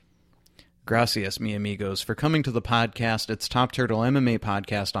Gracias, mi amigos, for coming to the podcast. It's Top Turtle MMA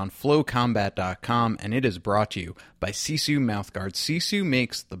podcast on flowcombat.com, and it is brought to you by Sisu Mouthguard. Sisu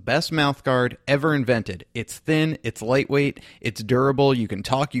makes the best mouthguard ever invented. It's thin, it's lightweight, it's durable, you can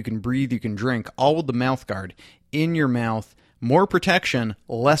talk, you can breathe, you can drink, all with the mouthguard in your mouth. More protection,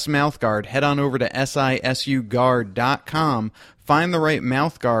 less mouthguard. Head on over to sisuguard.com. Find the right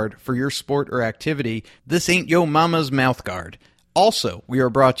mouthguard for your sport or activity. This ain't yo mama's mouthguard. Also, we are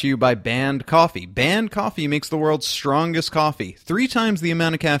brought to you by Banned Coffee. Banned Coffee makes the world's strongest coffee. 3 times the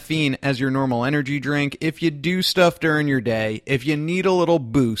amount of caffeine as your normal energy drink. If you do stuff during your day, if you need a little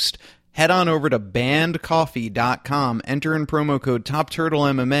boost, head on over to bannedcoffee.com. Enter in promo code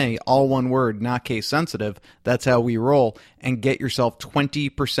TOPTURTLEMMA, all one word, not case sensitive. That's how we roll. And get yourself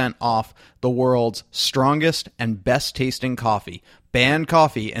 20% off the world's strongest and best tasting coffee. Banned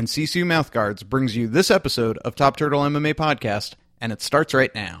Coffee and Sisu Mouthguards brings you this episode of Top Turtle MMA Podcast, and it starts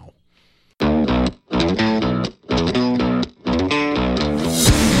right now.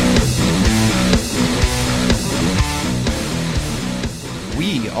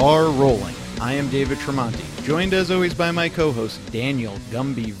 We are rolling. I am David Tremonti, joined as always by my co-host Daniel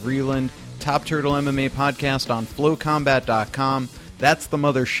Gumby Vreeland. Top Turtle MMA Podcast on flowcombat.com. That's the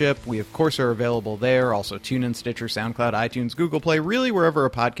mothership. We, of course, are available there. Also, TuneIn, Stitcher, SoundCloud, iTunes, Google Play, really wherever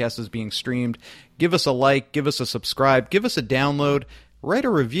a podcast is being streamed. Give us a like, give us a subscribe, give us a download, write a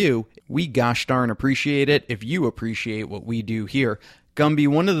review. We gosh darn appreciate it if you appreciate what we do here. Gumby,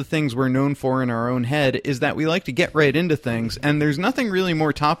 one of the things we're known for in our own head is that we like to get right into things, and there's nothing really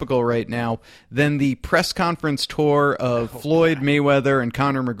more topical right now than the press conference tour of Floyd Mayweather and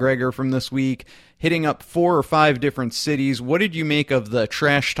Conor McGregor from this week, hitting up 4 or 5 different cities. What did you make of the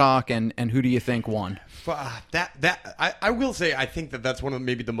trash talk, and who do you think won? I will say I think that's one of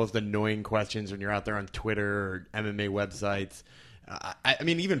maybe the most annoying questions when you're out there on Twitter or MMA websites. I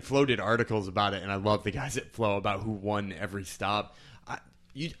mean, even Flo did articles about it, and I love the guys at Flo about who won every stop.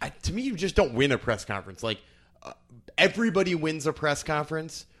 To me, you just don't win a press conference. Like, everybody wins a press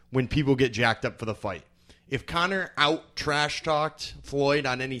conference when people get jacked up for the fight. If Conor out trash talked Floyd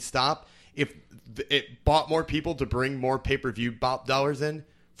on any stop, if it bought more people to bring more pay-per-view dollars in,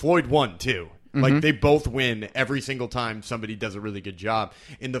 Floyd won too. Mm-hmm. Like, they both win every single time somebody does a really good job.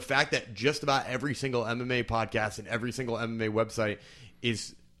 And the fact that just about every single MMA podcast and every single MMA website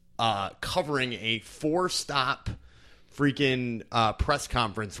is covering a 4-stop freaking press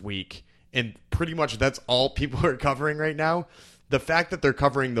conference week, and pretty much that's all people are covering right now. The fact that they're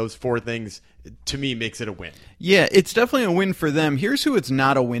covering those 4 things, to me, makes it a win. Yeah, it's definitely a win for them. Here's who it's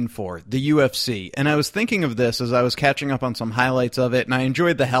not a win for, the UFC. And I was thinking of this as I was catching up on some highlights of it, and I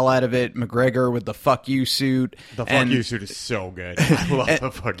enjoyed the hell out of it. McGregor with the fuck you suit. The fuck you suit is so good. I love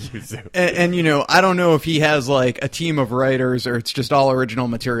the fuck you suit. And, you know, I don't know if he has, like, a team of writers or it's just all original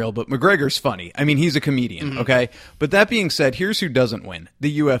material, but McGregor's funny. I mean, he's a comedian, okay? But that being said, here's who doesn't win,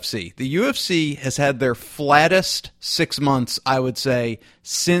 the UFC. The UFC has had their flattest 6 months, I would say,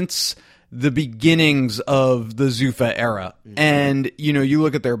 since the beginnings of the Zuffa era. And, you know, you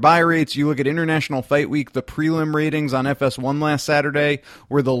look at their buy rates, you look at International Fight Week, the prelim ratings on FS1 last Saturday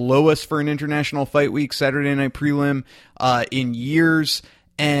were the lowest for an International Fight Week Saturday night prelim in years.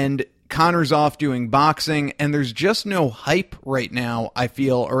 And Conor's off doing boxing, and there's just no hype right now, I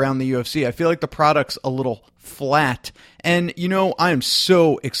feel, around the UFC. I feel like the product's a little flat. And, you know, I am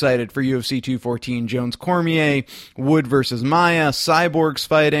so excited for UFC 214. Jones-Cormier, Wood versus Maia, Cyborg's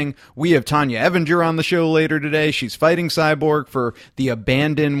fighting. We have Tanya Evinger on the show later today. She's fighting Cyborg for the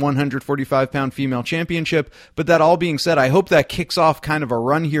abandoned 145-pound female championship. But that all being said, I hope that kicks off kind of a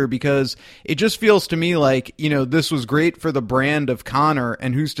run here, because it just feels to me like, you know, this was great for the brand of Conor,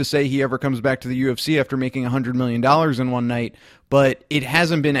 and who's to say he ever comes back to the UFC after making $100 million in one night. But it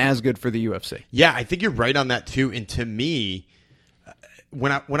hasn't been as good for the UFC. Yeah, I think you're right on that too. And to me,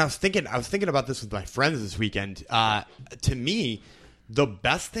 when I was thinking about this with my friends this weekend. To me, the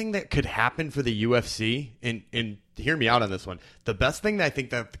best thing that could happen for the UFC, and hear me out on this one, the best thing that I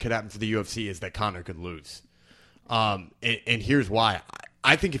think that could happen for the UFC is that Conor could lose. And here's why.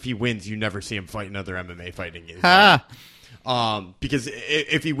 I think if he wins, you never see him fight another MMA fight again. Because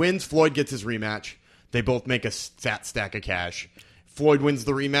if he wins, Floyd gets his rematch. They both make a fat stack of cash. Floyd wins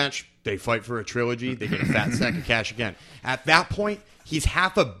the rematch. They fight for a trilogy. They get a fat stack of cash again. At that point, he's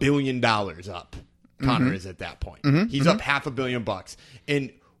 $500 million up. Conor is at that point. He's up $500 million.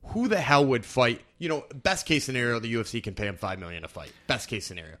 And who the hell would fight best case scenario, the UFC can pay him $5 million a fight. Best case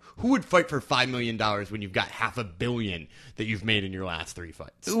scenario. Who would fight for $5 million when you've got $500 million that you've made in your last 3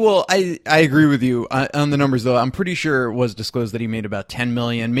 fights? Well, I agree with you on the numbers, though. I'm pretty sure it was disclosed that he made about $10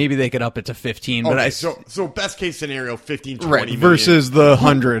 million. Maybe they could up it to 15. Okay, But so best case scenario, 15, 20 right, million. versus the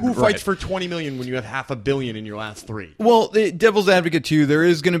 100. Who right. fights for $20 million when you have $500 million in your last 3? Well, the devil's advocate too, there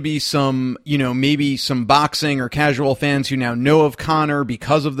is going to be some, maybe some boxing or casual fans who now know of Conor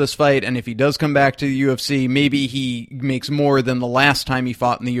because of this fight, and if he does come back to the UFC, maybe he makes more than the last time he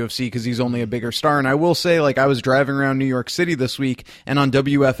fought in the UFC because he's only a bigger star. And I will say, I was driving around New York City this week, and on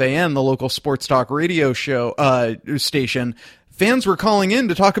WFAN, the local sports talk radio show station, fans were calling in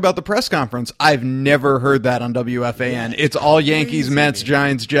to talk about the press conference. I've never heard that on WFAN. It's all Yankees, Mets,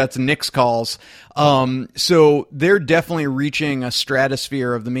 Giants, Jets, Knicks calls. So they're definitely reaching a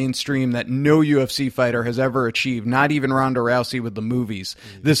stratosphere of the mainstream that no UFC fighter has ever achieved, not even Ronda Rousey with the movies.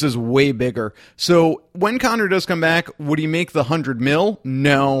 This is way bigger. So when Conor does come back, would he make the 100 mil?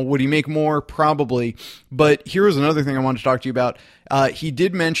 No. Would he make more? Probably. But here's another thing I wanted to talk to you about. He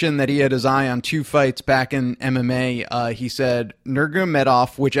did mention that he had his eye on 2 fights back in MMA. He said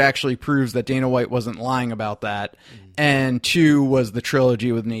Nurmagomedov, which actually proves that Dana White wasn't lying about that. And 2 was the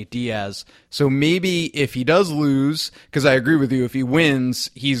trilogy with Nate Diaz. So maybe if he does lose, because I agree with you, if he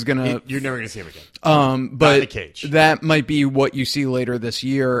wins, he's going to... You're never going to see him again. But in the cage. That might be what you see later this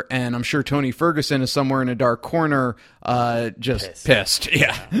year, and I'm sure Tony Ferguson is somewhere in a dark corner just pissed.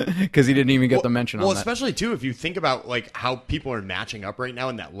 Yeah, because he didn't even get the mention on that. Well, especially, too, if you think about how people are matching up right now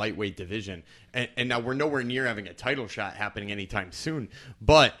in that lightweight division, and now we're nowhere near having a title shot happening anytime soon,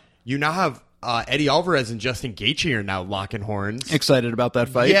 but you now have... Eddie Alvarez and Justin Gaethje are now locking horns. Excited about that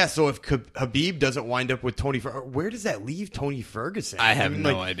fight. Yeah, so if Khabib doesn't wind up with Tony Ferguson, where does that leave Tony Ferguson? I have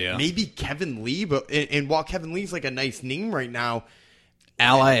no idea. Maybe Kevin Lee, but and while Kevin Lee's a nice name right now,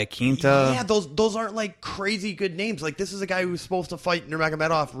 Ally Akinta. Yeah, those aren't crazy good names. This is a guy who was supposed to fight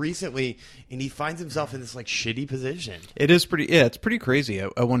Nurmagomedov recently, and he finds himself in this shitty position. It is pretty. Yeah, it's pretty crazy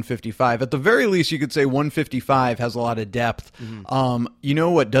at 155. At the very least, you could say 155 has a lot of depth. You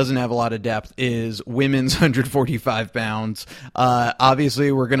know what doesn't have a lot of depth is women's 145 pounds.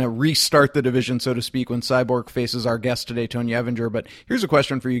 Obviously, we're going to restart the division, so to speak, when Cyborg faces our guest today, Tony Evinger. But here's a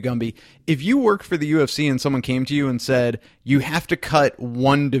question for you, Gumby. If you worked for the UFC and someone came to you and said you have to cut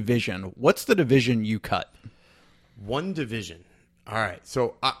one division, what's the division you cut? One division. All right,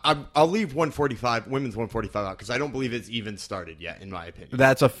 so I'll leave 145, women's 145 out because I don't believe it's even started yet, in my opinion.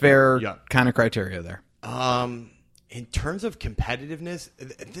 That's a fair kind of criteria there. In terms of competitiveness,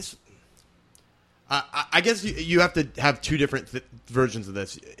 this I guess you have to have 2 different versions of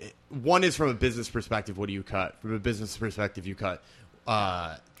this. One is from a business perspective. What do you cut? From a business perspective, you cut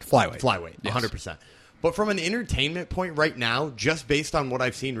flyweight, yes. 100%. But from an entertainment point right now, just based on what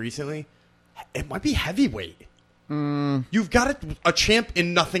I've seen recently, it might be heavyweight. You've got a champ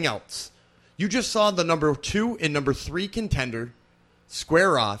in nothing else. You just saw the number 2 and number 3 contender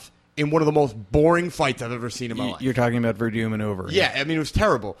square off in one of the most boring fights I've ever seen in my life. You're talking about Verdum and Overeem. Yeah, I mean, it was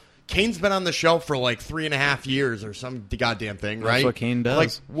terrible. Kane's been on the shelf for 3.5 years or some goddamn thing, right? That's what Kane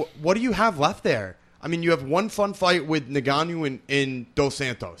does. What do you have left there? I mean, you have one fun fight with Ngannou and Dos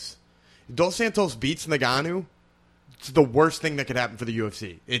Santos. If Dos Santos beats Ngannou, it's the worst thing that could happen for the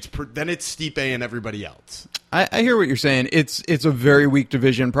UFC. Then it's Stipe and everybody else. I hear what you're saying. It's a very weak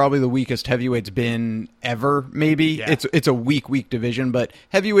division, probably the weakest heavyweight's been ever, maybe. Yeah. It's a weak division, but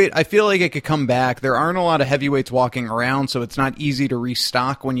heavyweight, I feel like it could come back. There aren't a lot of heavyweights walking around, so it's not easy to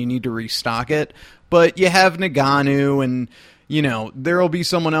restock when you need to restock it. But you have Ngannou and... there'll be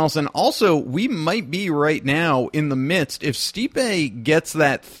someone else. And also, we might be right now in the midst. If Stipe gets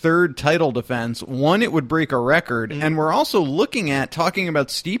that 3rd title defense, one, it would break a record. And we're also looking at talking about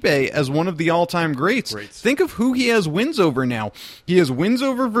Stipe as one of the all-time greats. Think of who he has wins over now. He has wins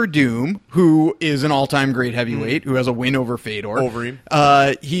over Verdum, who is an all-time great heavyweight, who has a win over Fedor.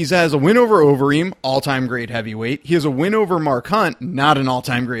 Overeem. He has a win over Overeem, all-time great heavyweight. He has a win over Mark Hunt, not an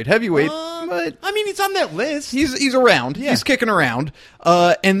all-time great heavyweight. But I mean, he's on that list. He's around. Yeah. He's kicking around.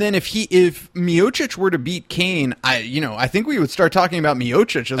 And then if Miocic were to beat Kane, I think we would start talking about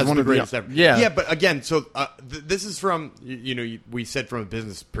Miocic as one of the greatest ever. Yeah, but again, so this is from we said from a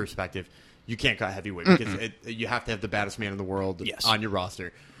business perspective, you can't cut heavyweight because you have to have the baddest man in the world on your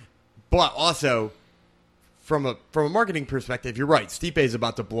roster. But also from a marketing perspective, you're right. Stipe is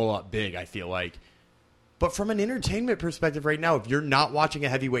about to blow up big, I feel like. But from an entertainment perspective right now, if you're not watching a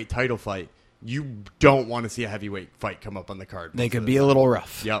heavyweight title fight, you don't want to see a heavyweight fight come up on the card. They could be a little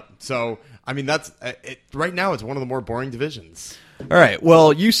rough. Yep. So, I mean, that's right now it's one of the more boring divisions. All right.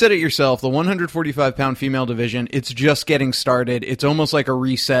 Well, you said it yourself. The 145-pound female division, it's just getting started. It's almost like a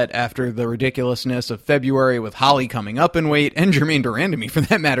reset after the ridiculousness of February with Holly coming up in weight and Jermaine Durandamy, for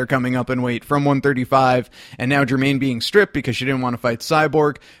that matter, coming up in weight from 135, and now Jermaine being stripped because she didn't want to fight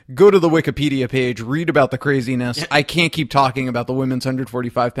Cyborg. Go to the Wikipedia page, read about the craziness. I can't keep talking about the women's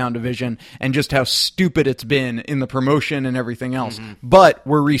 145-pound division and just how stupid it's been in the promotion and everything else. But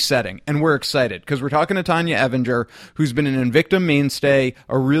we're resetting, and we're excited because we're talking to Tonya Evinger, who's been an Invicta mainstay,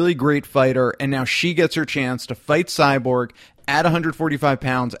 a really great fighter, and now she gets her chance to fight Cyborg at 145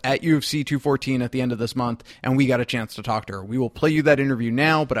 pounds at UFC 214 at the end of this month, and we got a chance to talk to her. We will play you that interview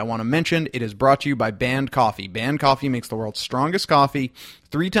now, but I want to mention it is brought to you by Band Coffee. Band Coffee makes the world's strongest coffee,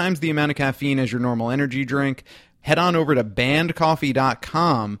 3 times the amount of caffeine as your normal energy drink. Head on over to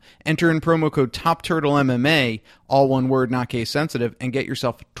bandcoffee.com, enter in promo code TOPTURTLEMMA, all one word, not case sensitive, and get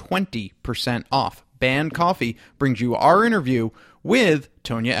yourself 20% off. Band Coffee brings you our interview with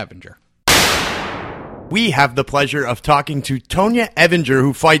Tonya Evinger. We have the pleasure of talking to Tonya Evinger,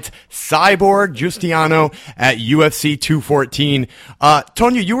 who fights Cyborg Giustiniano at UFC 214.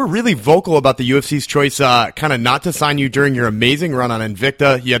 Tonya, you were really vocal about the UFC's choice kind of not to sign you during your amazing run on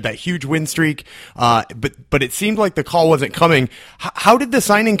Invicta. You had that huge win streak, but it seemed like the call wasn't coming. How did the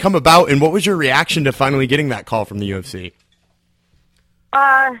signing come about, and what was your reaction to finally getting that call from the UFC?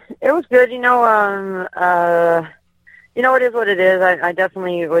 It was good, it is what it is. I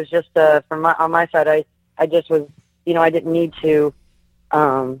definitely was just, on my side, I just was, I didn't need to,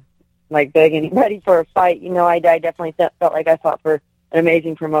 beg anybody for a fight. I definitely felt like I fought for an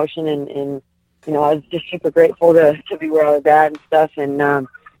amazing promotion, and I was just super grateful to be where I was at and stuff. And, I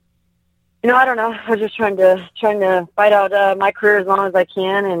don't know. I was just trying to fight out my career as long as I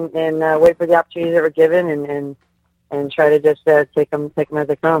can, and wait for the opportunities that were given, and try to just take them as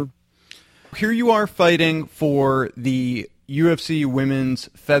they come. Here you are fighting for the UFC Women's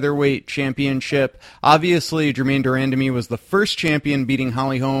Featherweight Championship. Obviously, Jermaine Durandamy was the first champion, beating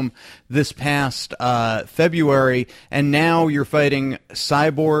Holly Holm this past February, and now you're fighting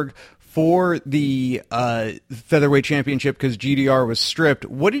Cyborg for the Featherweight Championship because GDR was stripped.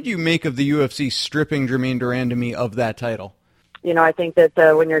 What did you make of the UFC stripping Jermaine Durandamy of that title? I think that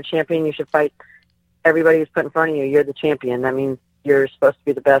when you're a champion, you should fight everybody who's put in front of you. You're the champion. That means you're supposed to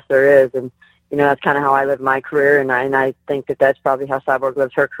be the best there is, and that's kind of how I live my career, and I think that that's probably how Cyborg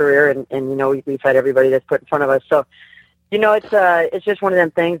lives her career, and we fight everybody that's put in front of us. So, it's just one of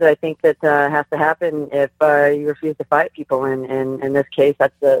them things that I think that has to happen if you refuse to fight people, and in this case,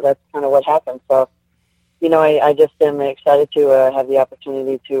 that's kind of what happened. So, I just am excited to have the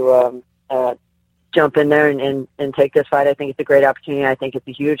opportunity to jump in there and take this fight. I think it's a great opportunity. I think it's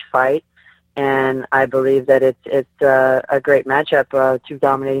a huge fight. And I believe that it's a great matchup, 2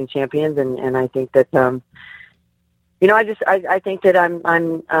 dominating champions, and I think that I think that I'm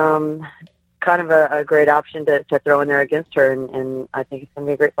kind of a great option to throw in there against her, and I think it's going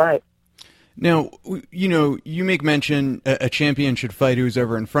to be a great fight. Now, you make mention a champion should fight who's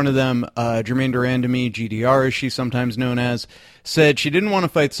ever in front of them. Jermaine Durandamy, GDR as she's sometimes known as, said she didn't want to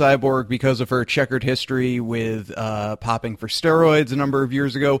fight Cyborg because of her checkered history with popping for steroids a number of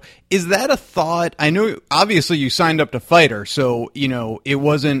years ago. Is that a thought? I know, obviously, you signed up to fight her, so, it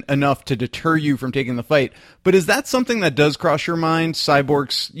wasn't enough to deter you from taking the fight. But is that something that does cross your mind,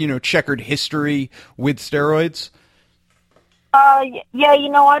 Cyborg's, checkered history with steroids? Yeah,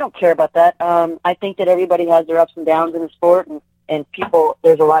 I don't care about that. I think that everybody has their ups and downs in the sport, and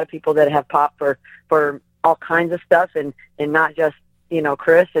there's a lot of people that have popped for all kinds of stuff, and not just,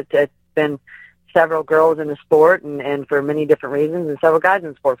 Chris. It's been several girls in the sport, and for many different reasons, and several guys in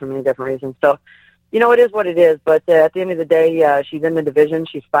the sport for many different reasons. So, it is what it is, but at the end of the day, she's in the division,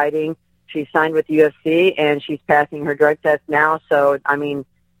 she's fighting, she's signed with the UFC, and she's passing her drug test now, so,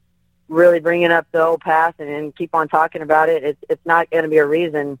 really bringing up the old past and keep on talking about it, it's not going to be a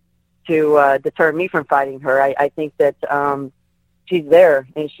reason to deter me from fighting her. I think that she's there,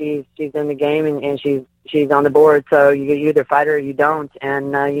 and she's in the game, and she's on the board, so you either fight her or you don't,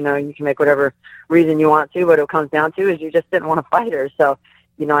 and you can make whatever reason you want to, but what it comes down to is you just didn't want to fight her. So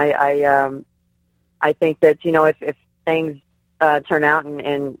I think that if things turn out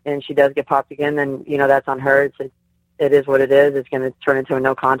and she does get popped again, then that's on her. It is what it is. It's going to turn into a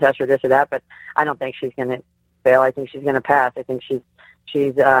no contest or this or that, but I don't think she's going to fail. I think she's going to pass. I think she's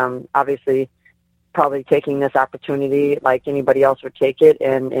obviously probably taking this opportunity like anybody else would take it,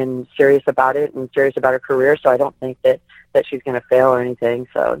 and serious about it and serious about her career. So I don't think that she's going to fail or anything.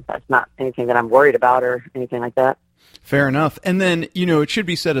 So that's not anything that I'm worried about or anything like that. Fair enough. And then, it should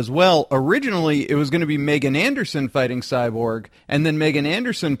be said as well, originally it was going to be Megan Anderson fighting Cyborg, and then Megan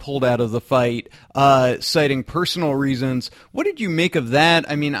Anderson pulled out of the fight, citing personal reasons. What did you make of that?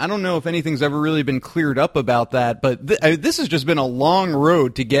 I mean, I don't know if anything's ever really been cleared up about that, but this has just been a long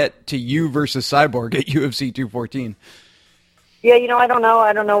road to get to you versus Cyborg at UFC 214. Yeah, I don't know.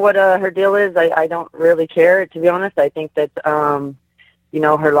 I don't know what her deal is. I don't really care, to be honest. I think that,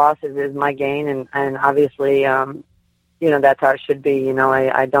 her loss is my gain, and obviously, that's how it should be.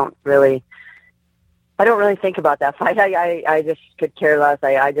 I don't really think about that fight. I just could care less.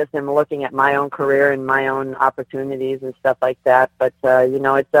 I just am looking at my own career and my own opportunities and stuff like that. But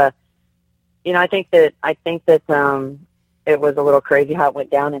it's I think that it was a little crazy how it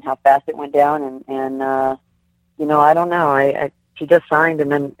went down and how fast it went down, and I don't know. She just signed,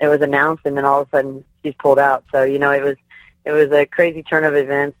 and then it was announced, and then all of a sudden she's pulled out. So it was a crazy turn of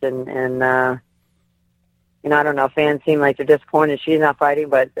events, and I don't know. Fans seem like they're disappointed she's not fighting,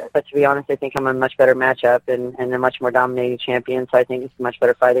 but to be honest, I think I'm a much better matchup and a much more dominating champion. So I think it's a much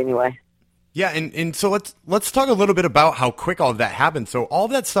better fight anyway. Yeah, and so let's talk a little bit about how quick all of that happened. So all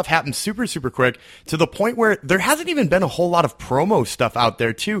of that stuff happened super, super quick to the point where there hasn't even been a whole lot of promo stuff out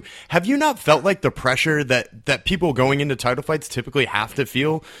there too. Have you not felt like the pressure that people going into title fights typically have to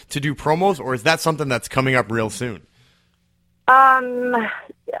feel to do promos, or is that something that's coming up real soon?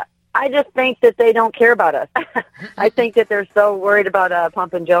 I just think that they don't care about us. I think that they're so worried about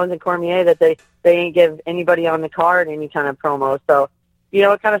Pumpin' Jones and Cormier that they ain't give anybody on the card any kind of promo. So,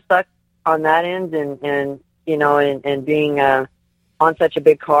 it kind of sucks on that end, and being on such a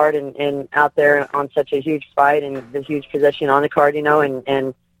big card and out there on such a huge fight and the huge position on the card,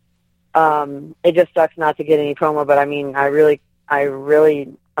 and it just sucks not to get any promo. But I mean, I really,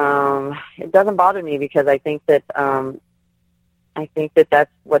 it doesn't bother me because I think that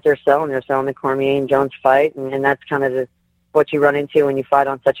that's what they're selling. They're selling the Cormier and Jones fight, and that's kind of what you run into when you fight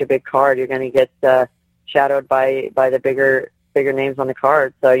on such a big card. You're going to get shadowed by the bigger names on the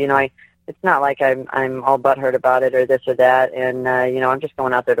card. So it's not like I'm all butthurt about it or this or that. And I'm just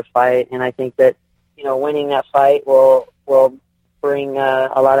going out there to fight, and I think that winning that fight will bring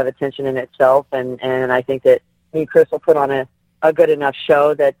a lot of attention in itself. And I think that me and Chris will put on a good enough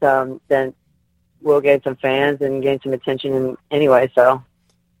show that then we'll gain some fans and gain some attention anyway. So.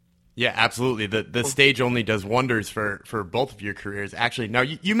 Yeah, absolutely. The stage only does wonders for both of your careers. Actually, now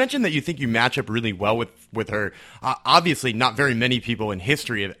you mentioned that you think you match up really well with her. Obviously, not very many people in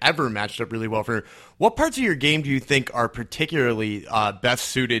history have ever matched up really well for her. What parts of your game do you think are particularly best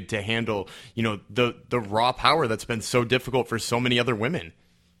suited to handle, the raw power that's been so difficult for so many other women?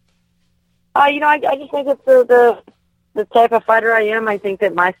 I just think it's the type of fighter I am. I think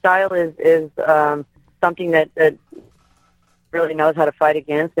that my style is something that really knows how to fight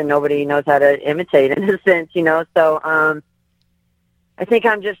against, and nobody knows how to imitate in a sense, So I think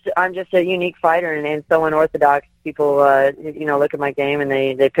I'm just a unique fighter and so unorthodox. People, look at my game and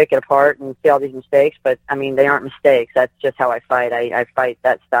they pick it apart and see all these mistakes, but I mean they aren't mistakes. That's just how I fight. I fight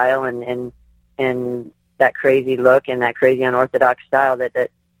that style and that crazy look and that crazy unorthodox style that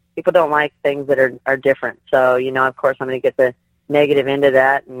people don't like things that are different. So of course I'm going to get the negative end of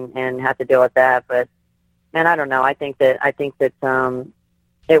that and have to deal with that, but. And I don't know. I think that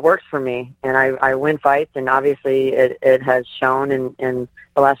it works for me, and I win fights, and obviously it has shown in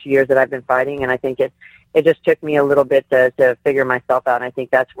the last few years that I've been fighting. And I think it just took me a little bit to figure myself out. And I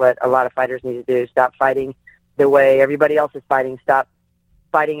think that's what a lot of fighters need to do: stop fighting the way everybody else is fighting. Stop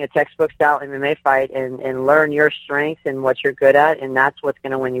fighting a textbook style MMA fight, and learn your strengths and what you're good at, and that's what's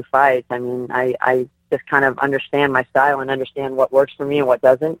going to win you fights. I mean, I just kind of understand my style and understand what works for me and what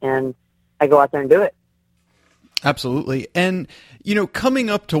doesn't, and I go out there and do it. Absolutely. And, coming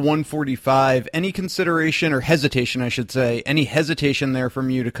up to 145, any consideration or hesitation, I should say, any hesitation there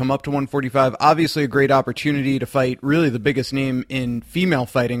from you to come up to 145? Obviously a great opportunity to fight really the biggest name in female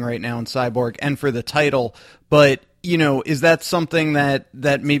fighting right now in Cyborg and for the title. But, is that something that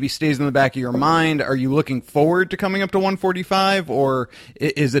maybe stays in the back of your mind? Are you looking forward to coming up to 145, or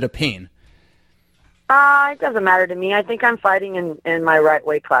is it a pain? It doesn't matter to me. I think I'm fighting in my right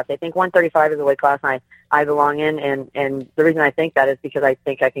weight class. I think 135 is the weight class I belong in, and the reason I think that is because I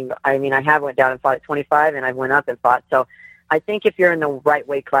think I can. I mean, I have went down and fought at 25, and I went up and fought. So I think if you're in the right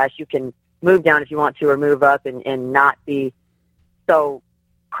weight class, you can move down if you want to, or move up, and not be so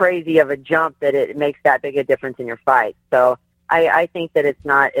crazy of a jump that it makes that big a difference in your fight. So I think that it's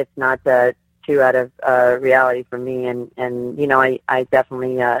not too out of reality for me, and I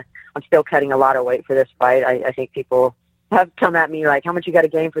definitely I'm still cutting a lot of weight for this fight. I think people have come at me like, how much you got to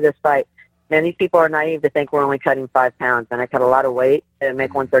gain for this fight? man, these people are naive to think we're only cutting 5 pounds. And I cut a lot of weight to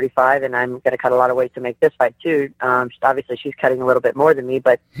make 135, and I'm going to cut a lot of weight to make this fight too. Obviously, she's cutting a little bit more than me,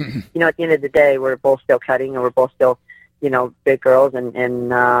 but you know, at the end of the day, we're both still cutting, and we're both still, you know, big girls, and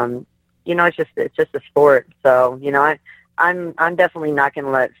you know, it's just a sport. So, you know, I'm definitely not going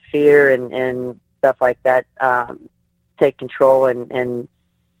to let fear and stuff like that take control and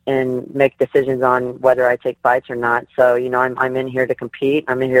make decisions on whether I take fights or not. So, you know, I'm in here to compete.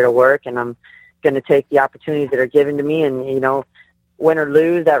 I'm in here to work, and I'm going to take the opportunities that are given to me. And, you know, win or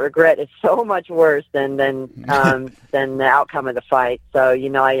lose, that regret is so much worse than the outcome of the fight. So, you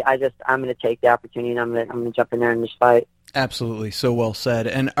know, I'm going to take the opportunity, and I'm going to jump in there and just fight. Absolutely. So well said.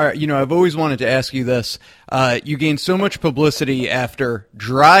 And, you know, I've always wanted to ask you this. You gained so much publicity after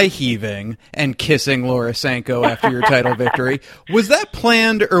dry heaving and kissing Laura Sanko after your title victory. Was that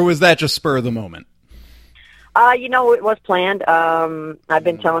planned, or was that just spur of the moment? You know, it was planned. I've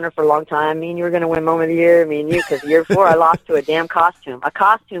been telling her for a long time, me and you were going to win Moment of the Year, me and you, because the year before I lost to a damn costume. A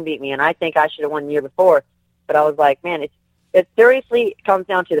costume beat me, and I think I should have won the year before. But I was like, man, it seriously comes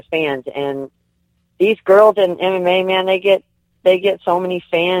down to the fans. And these girls in MMA, man, they get so many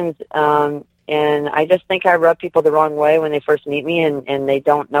fans, and I just think I rub people the wrong way when they first meet me, and they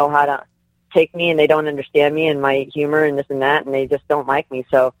don't know how to take me, and they don't understand me and my humor and this and that, and they just don't like me.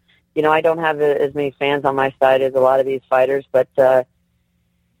 So, you know, I don't have as many fans on my side as a lot of these fighters, but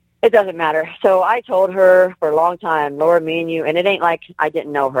it doesn't matter. So I told her for a long time, Laura, me and you, and it ain't like I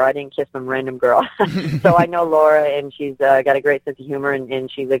didn't know her. I didn't kiss some random girl. So I know Laura, and she's got a great sense of humor,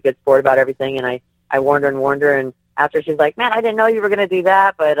 and she's a good sport about everything, and I warned her, and after she's like, man, I didn't know you were going to do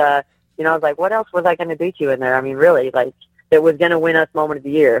that, but, you know, I was like, what else was I going to do to you in there? I mean, really, like, it was going to win us Moment of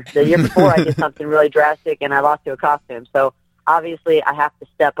the Year. The year before, I did something really drastic, and I lost to a costume. So, obviously, I have to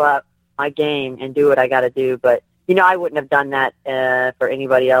step up my game and do what I got to do, but, you know, I wouldn't have done that for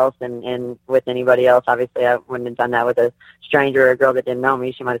anybody else, and with anybody else. Obviously, I wouldn't have done that with a stranger or a girl that didn't know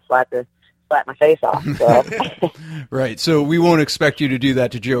me. She might have slapped my face off. So. Right. So we won't expect you to do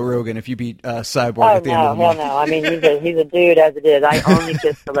that to Joe Rogan if you beat Cyborg at the end of the month. No. I mean, he's a dude as it is. I only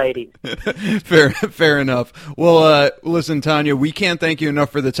kiss the ladies. Fair enough. Well, listen, Tonya, we can't thank you enough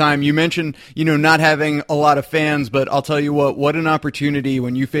for the time. You mentioned, you know, not having a lot of fans, but I'll tell you what an opportunity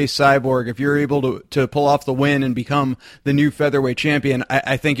when you face Cyborg. If you're able to pull off the win and become the new featherweight champion,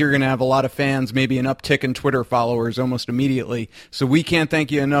 I think you're going to have a lot of fans, maybe an uptick in Twitter followers almost immediately. So we can't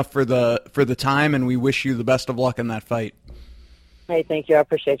thank you enough for the time, and we wish you the best of luck in that fight. Hey, thank you. I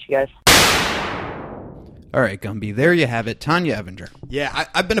appreciate you guys. All right, Gumby, there you have it. Tonya Evinger. Yeah,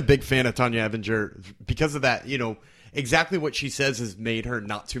 I've been a big fan of Tonya Evinger because of that. You know, exactly what she says has made her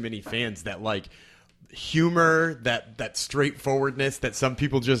not too many fans. That, like, humor, that straightforwardness that some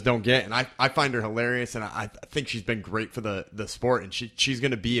people just don't get. And I find her hilarious, and I think she's been great for the sport, and she's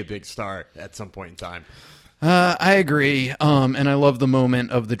going to be a big star at some point in time. I agree, and I love the moment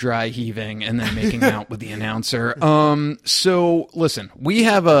of the dry heaving and then making out with the announcer. So, listen, we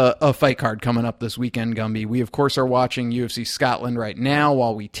have a fight card coming up this weekend, Gumby. We, of course, are watching UFC Scotland right now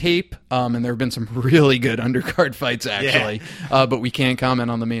while we tape, and there have been some really good undercard fights, actually, but we can't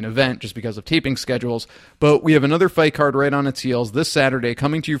comment on the main event just because of taping schedules. But we have another fight card right on its heels this Saturday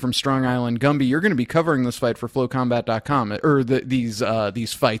coming to you from Strong Island. Gumby, you're going to be covering this fight for FlowCombat.com, or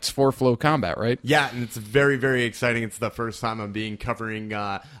these fights for Flow Combat, right? Yeah, and it's very, very exciting. It's the first time I'm covering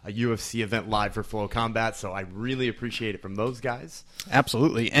a UFC event live for Flow Combat, so I really appreciate it from those guys.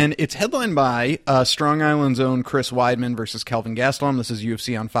 Absolutely. And it's headlined by Strong Island's own Chris Weidman versus Kelvin Gastelum. This is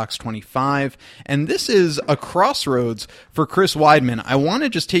UFC on Fox 25. And this is a crossroads for Chris Weidman. I want to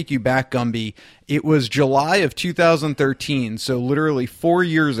just take you back, Gumby. It was July of 2013, so literally 4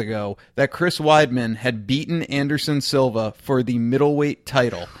 years ago, that Chris Weidman had beaten Anderson Silva for the middleweight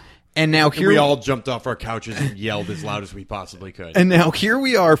title. And now here we all jumped off our couches and yelled as loud as we possibly could. And now here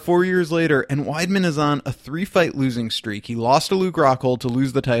we are 4 years later, and Weidman is on a 3-fight losing streak. He lost to Luke Rockhold to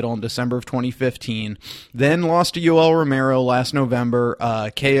lose the title in December of 2015, then lost to Yoel Romero last November,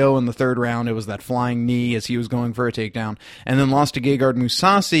 KO in the third round. It was that flying knee as he was going for a takedown, and then lost to Gegard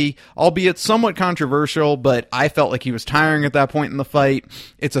Mousasi, albeit somewhat controversial, but I felt like he was tiring at that point in the fight.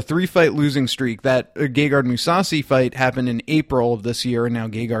 It's a 3-fight losing streak. That Gegard Mousasi fight happened in April of this year, and now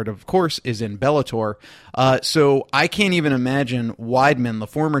Gegard, of course, is in Bellator. So I can't even imagine Weidman, the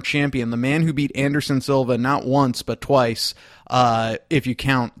former champion, the man who beat Anderson Silva not once but twice, if you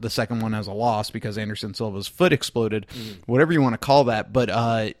count the second one as a loss because Anderson Silva's foot exploded, whatever you want to call that. But,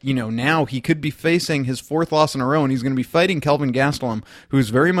 now he could be facing his fourth loss in a row, and he's going to be fighting Kelvin Gastelum, who's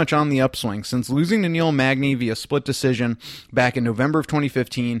very much on the upswing. Since losing to Neil Magny via split decision back in November of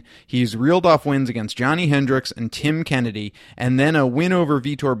 2015, he's reeled off wins against Johnny Hendricks and Tim Kennedy, and then a win over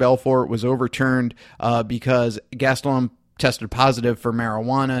Vitor Belfort was overturned because Gastelum tested positive for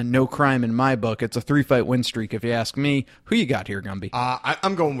marijuana. No crime in my book. It's a 3-fight win streak, if you ask me. Who you got here, Gumby?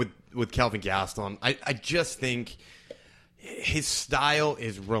 I'm going with Kelvin Gastelum. I just think his style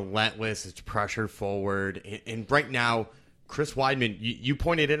is relentless. It's pressure forward. And right now, Chris Weidman, you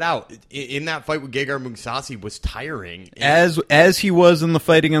pointed it out. In that fight with Gegard Mousasi was tiring. As he was in the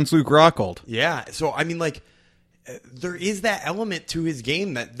fight against Luke Rockhold. Yeah. So, I mean, like, there is that element to his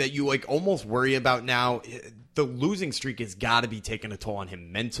game that you, like, almost worry about now. The losing streak has got to be taking a toll on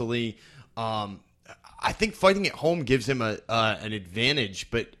him mentally. I think fighting at home gives him an advantage,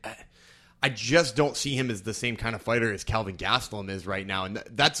 but I just don't see him as the same kind of fighter as Kelvin Gastelum is right now. And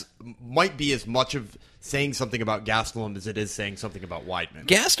that's might be as much of saying something about Gastelum as it is saying something about Weidman.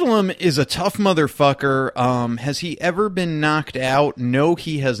 Gastelum is a tough motherfucker. Has he ever been knocked out? No,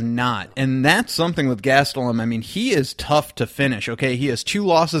 he has not. And that's something with Gastelum. I mean, he is tough to finish, okay? He has 2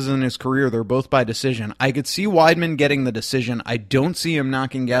 losses in his career. They're both by decision. I could see Weidman getting the decision. I don't see him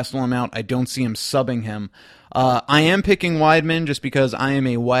knocking Gastelum out. I don't see him subbing him. I am picking Weidman just because I am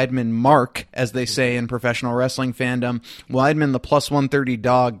a Weidman mark, as they say in professional wrestling fandom. Weidman, the plus 130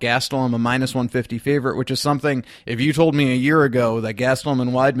 dog, Gastelum, a minus 150 favorite, which is something, if you told me a year ago that Gastelum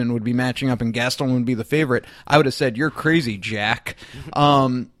and Weidman would be matching up and Gastelum would be the favorite, I would have said, you're crazy, Jack.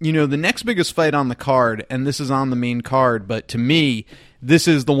 The next biggest fight on the card, and this is on the main card, but to me, this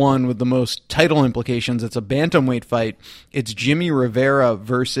is the one with the most title implications. It's a bantamweight fight. It's Jimmy Rivera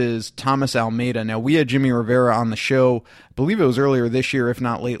versus Thomas Almeida. Now, we had Jimmy Rivera on the show, I believe it was earlier this year, if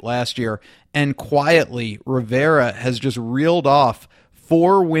not late last year, and quietly, Rivera has just reeled off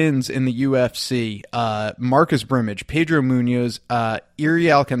 4 wins in the UFC. Marcus Brimage, Pedro Munoz,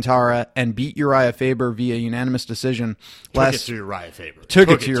 Iri Alcantara, and beat Uriah Faber via unanimous decision. Took it to Uriah Faber. Took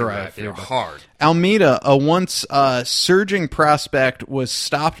it to Uriah Faber. Hard. Almeida, a once surging prospect, was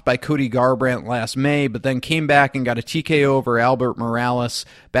stopped by Cody Garbrandt last May, but then came back and got a TKO over Albert Morales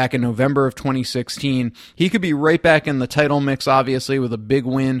back in November of 2016. He could be right back in the title mix, obviously, with a big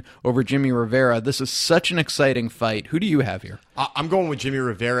win over Jimmy Rivera. This is such an exciting fight. Who do you have here? I'm going with Jimmy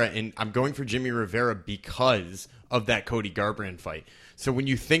Rivera, and I'm going for Jimmy Rivera because of that Cody Garbrandt fight. So when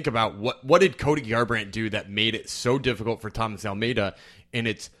you think about what did Cody Garbrandt do that made it so difficult for Thomas Almeida, and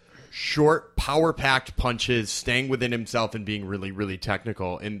it's short, power-packed punches, staying within himself and being really, really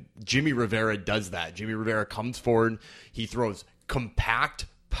technical. And Jimmy Rivera does that. Jimmy Rivera comes forward, he throws compact,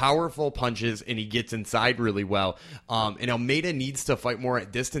 powerful punches, and he gets inside really well. And Almeida needs to fight more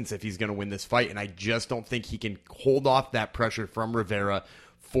at distance if he's going to win this fight, and I just don't think he can hold off that pressure from Rivera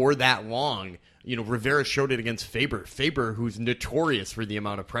for that long. Rivera showed it against Faber. Faber, who's notorious for the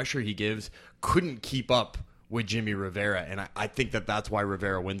amount of pressure he gives, couldn't keep up with Jimmy Rivera, and I think that's why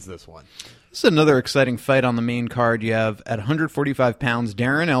Rivera wins this one. This is another exciting fight on the main card. You have at 145 pounds,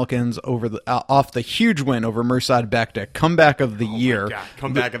 Darren Elkins off the huge win over Mirsad Bektic, comeback of the year. My God.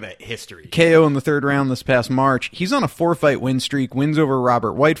 Comeback of that history. KO in the third round this past March. He's on a 4-fight win streak, wins over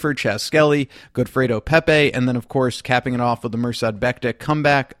Robert Whiteford, Chaz Skelly, Godfredo Pepe, and then, of course, capping it off with the Mirsad Bektic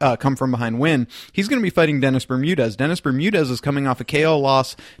come from behind win. He's going to be fighting Dennis Bermudez. Dennis Bermudez is coming off a KO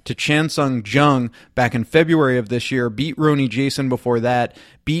loss to Chansung Jung back in February of this year, beat Rony Jason before that,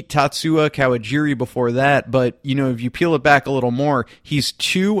 beat Tatsuya Kawajiri before that, but if you peel it back a little more, he's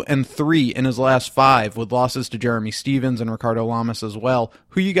 2-3 in his last 5 with losses to Jeremy Stevens and Ricardo Lamas as well.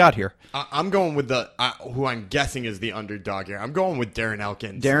 Who you got here? I'm going with who I'm guessing is the underdog here. I'm going with Darren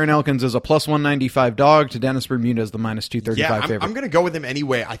Elkins. Darren Elkins is a plus 195 dog to Dennis Bermudez, the minus 235 favorite. I'm going to go with him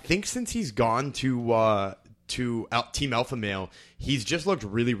anyway. I think since he's gone to Team Alpha Male, he's just looked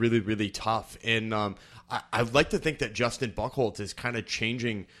really, really, really tough. And I'd like to think that Justin Buchholz is kind of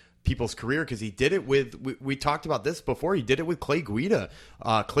changing people's career because he did it with, we talked about this before, he did it with Clay Guida.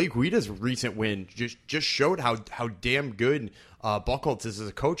 Clay Guida's recent win just showed how damn good Buchholz is as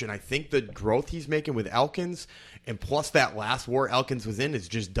a coach, and I think the growth he's making with Elkins, and plus that last war Elkins was in, has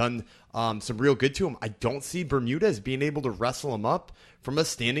just done some real good to him. I don't see Bermudez being able to wrestle him up from a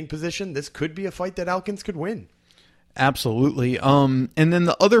standing position. This could be a fight that Elkins could win. Absolutely. And then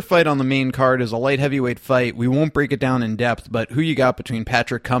the other fight on the main card is a light heavyweight fight. We won't break it down in depth, but who you got between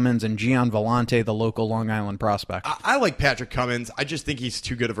Patrick Cummins and Gian Vellante, the local Long Island prospect? I like Patrick Cummins. I just think he's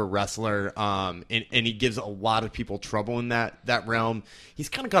too good of a wrestler, and he gives a lot of people trouble in that realm. He's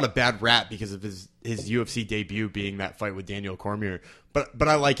kind of got a bad rap because of his UFC debut being that fight with Daniel Cormier, but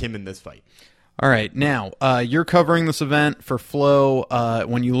I like him in this fight. All right, now, you're covering this event for Flow.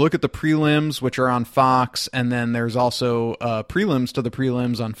 When you look at the prelims, which are on Fox, and then there's also prelims to the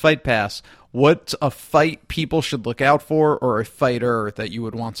prelims on Fight Pass, what's a fight people should look out for, or a fighter that you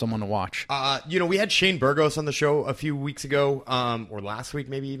would want someone to watch? We had Shane Burgos on the show a few weeks ago, or last week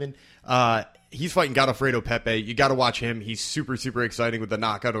maybe even. He's fighting Godofredo Pepe. You got to watch him. He's super, super exciting with the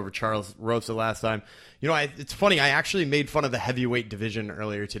knockout over Charles Rosa last time. It's funny. I actually made fun of the heavyweight division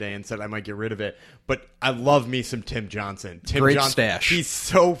earlier today and said I might get rid of it. But I love me some Tim Johnson. Great stash. He's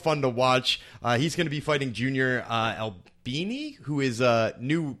so fun to watch. He's going to be fighting Junior Albini, who is a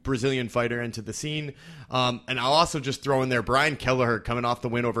new Brazilian fighter into the scene. And I'll also just throw in there Brian Kelleher coming off the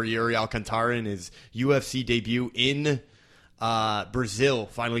win over Yuri Alcantara in his UFC debut in Brazil.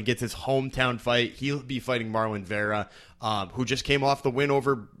 Finally gets his hometown fight. He'll be fighting Marlon Vera, who just came off the win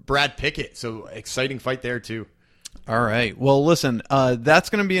over Brad Pickett. So exciting fight there too. All right. Well, listen,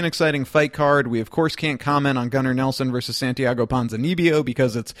 that's going to be an exciting fight card. We, of course, can't comment on Gunnar Nelson versus Santiago Ponzinibbio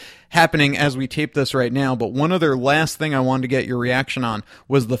because it's happening as we tape this right now. But one other last thing I wanted to get your reaction on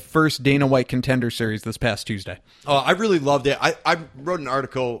was the first Dana White Contender Series this past Tuesday. Oh, I really loved it. I wrote an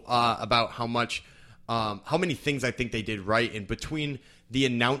article about how many things I think they did right in between the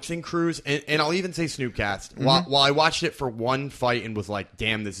announcing crews, and I'll even say Snoopcast. While I watched it for one fight and was like,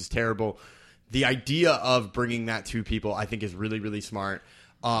 damn, this is terrible, the idea of bringing that to people I think is really, really smart.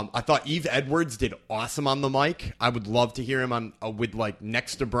 I thought Yves Edwards did awesome on the mic. I would love to hear him on with like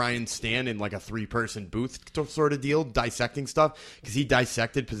next to Brian Stan in like a 3-person booth sort of deal, dissecting stuff, because he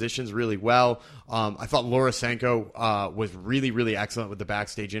dissected positions really well. I thought Laura Sanko was really, really excellent with the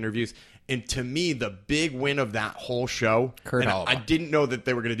backstage interviews. And to me, the big win of that whole show, Kurt Holobaugh. I didn't know that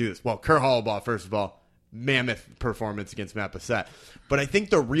they were going to do this. Well, Kurt Holobaugh, first of all, mammoth performance against Matt Bessette. But I think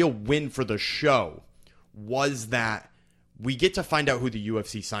the real win for the show was that we get to find out who the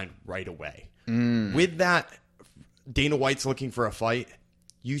UFC signed right away. With that, Dana White's looking for a fight.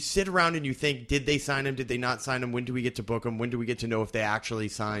 You sit around and you think, did they sign him? Did they not sign him? When do we get to book him? When do we get to know if they actually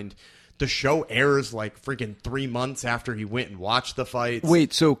signed? The show airs like freaking 3 months after he went and watched the fights.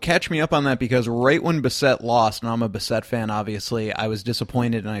 Wait, so catch me up on that, because right when Bessette lost, and I'm a Bessette fan, obviously, I was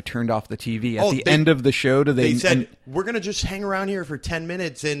disappointed and I turned off the TV. At the end of the show, they said, we're going to just hang around here for 10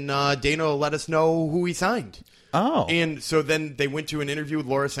 minutes and Dana will let us know who he signed. Oh. And so then they went to an interview with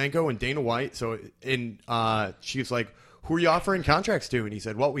Laura Sanko and Dana White. She was like, who are you offering contracts to? And he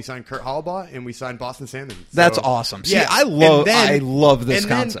said, well, we signed Kurt Holobaugh and we signed Boston Salmon. So, that's awesome. See, yeah, I love this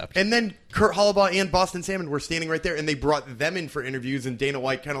concept. And then Kurt Holobaugh and Boston Salmon were standing right there, and they brought them in for interviews, and Dana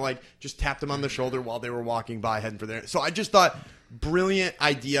White kind of like just tapped them on the shoulder while they were walking by heading for there. So I just thought, brilliant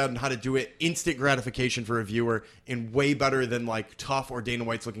idea on how to do it, instant gratification for a viewer, and way better than like Tough or Dana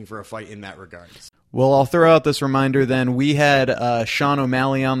White's looking for a fight in that regard. Well, I'll throw out this reminder then. We had Sean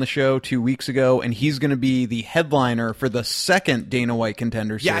O'Malley on the show 2 weeks ago, and he's going to be the headliner for the second Dana White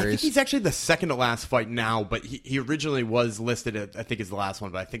Contender Series. Yeah, I think he's actually the second to last fight now, but he originally was listed at, I think, as the last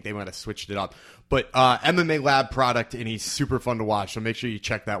one, but I think they might have switched it up. But MMA Lab product, and he's super fun to watch, so make sure you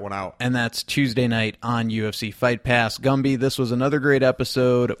check that one out. And that's Tuesday night on UFC Fight Pass. Gumby, this was another great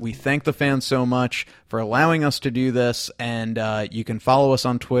episode. We thank the fans so much for allowing us to do this, and you can follow us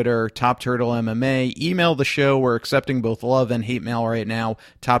on Twitter, Top Turtle MMA. Email the show. We're accepting both love and hate mail right now,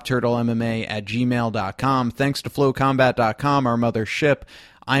 topturtlemma@gmail.com. Thanks to flowcombat.com, our mother ship.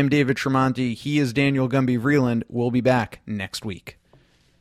 I'm David Tremonti. He is Daniel Gumby Vreeland. We'll be back next week.